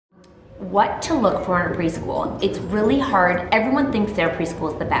what to look for in a preschool. It's really hard. Everyone thinks their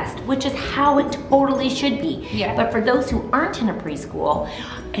preschool is the best, which is how it totally should be. Yeah. But for those who aren't in a preschool,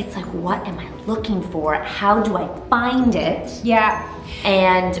 it's like, what am I looking for? How do I find it? Yeah.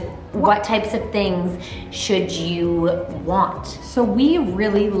 And what types of things should you want? So we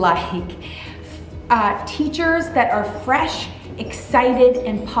really like teachers that are fresh, excited,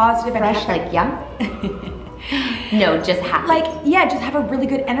 and positive. Fresh, and like young? No, just happy. Like, yeah, just have a really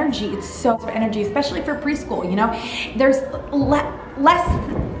good energy. It's so much energy, especially for preschool, you know? There's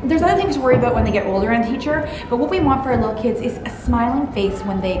there's other things to worry about when they get older and teacher, but what we want for our little kids is a smiling face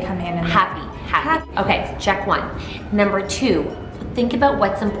when they come in. And happy. Okay, so check one. Number two, think about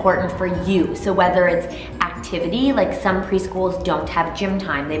what's important for you. So whether it's activity, like some preschools don't have gym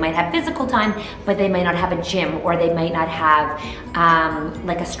time. They might have physical time, but they might not have a gym, or they might not have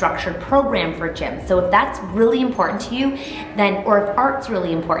like a structured program for gym. So if that's really important to you, then, or if art's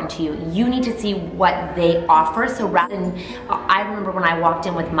really important to you, you need to see what they offer. So rather than, I remember when I walked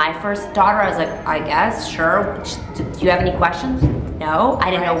in with my first daughter, I was like, I guess, sure. Do you have any questions? No, I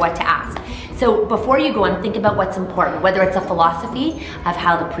didn't know what to ask. So before you go and think about what's important, whether it's a philosophy of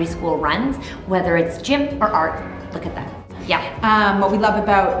how the preschool runs, whether it's gym or art, look at that. Yeah. What we love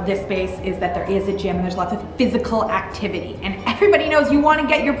about this space is that there is a gym and there's lots of physical activity, and everybody knows you want to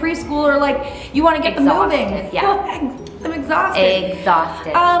get your preschooler, like, you want to get them moving. Yeah. I'm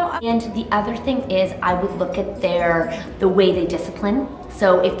exhausted. And the other thing is, I would look at the way they discipline.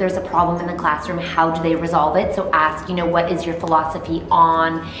 So if there's a problem in the classroom, how do they resolve it? So ask, you know, what is your philosophy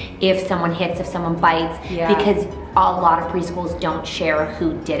on if someone hits, if someone bites? Yeah. Because a lot of preschools don't share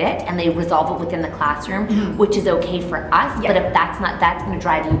who did it, and they resolve it within the classroom, which is okay for us. Yeah. But if that's gonna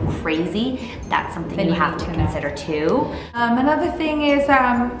drive you crazy, that's something you have to consider too. Another thing is,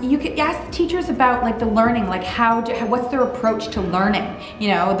 you could ask the teachers about like the learning, like what's their approach to learning? You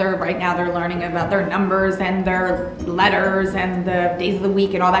know, right now they're learning about their numbers and their letters and the days of the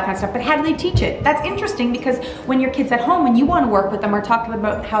week and all that kind of stuff, but how do they teach it? That's interesting, because when your kid's at home and you want to work with them or talk to them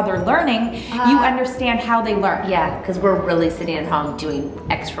about how they're learning, you understand how they learn. Yeah, because we're really sitting at home doing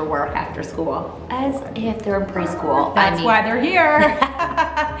extra work after school, as if they're in preschool. That's why they're here.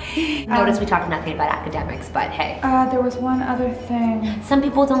 Notice we talked nothing about academics, but hey. There was one other thing. Some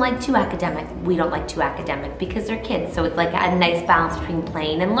people don't like too academic. We don't like too academic because they're kids, so it's like a nice balance between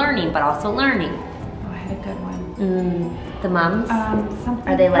playing and learning, but also learning. Oh, I had a good one. The mums? Something.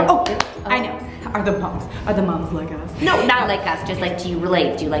 Are they like? Oh, I know. Are the moms like us? No, not like us. Just like, do you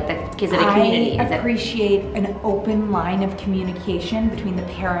relate? Do you like the kids in a community? I appreciate an open line of communication between the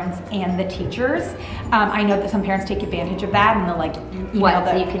parents and the teachers. I know that some parents take advantage of that, and they'll like email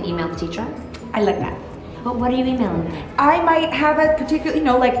so you can email the teacher? I like that. But what are you emailing them? I might have a particular, you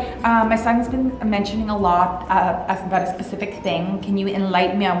know, like my son's been mentioning a lot about a specific thing. Can you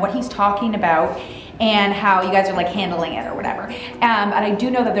enlighten me on what he's talking about and how you guys are like handling it or whatever? And I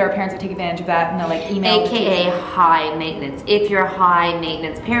do know that there are parents that take advantage of that, and they'll like email. AKA high maintenance. If you're a high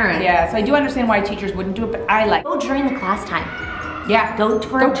maintenance parent. Yeah, so I do understand why teachers wouldn't do it, but I like. Go during the class time. Yeah. Go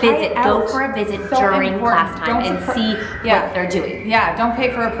for a visit during class time and see what they're doing. Yeah, don't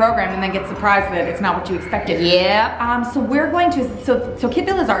pay for a program and then get surprised that it's not what you expected. Yeah. So we're going to, so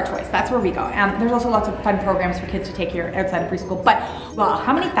KidVille is our choice. That's where we go. There's also lots of fun programs for kids to take here outside of preschool. But, well,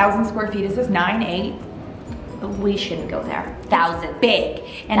 how many thousand square feet is this? 9, 8? We shouldn't go there. Thousands. Big.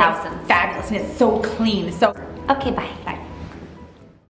 And thousands. It's fabulous, and it's so clean. So, okay, bye.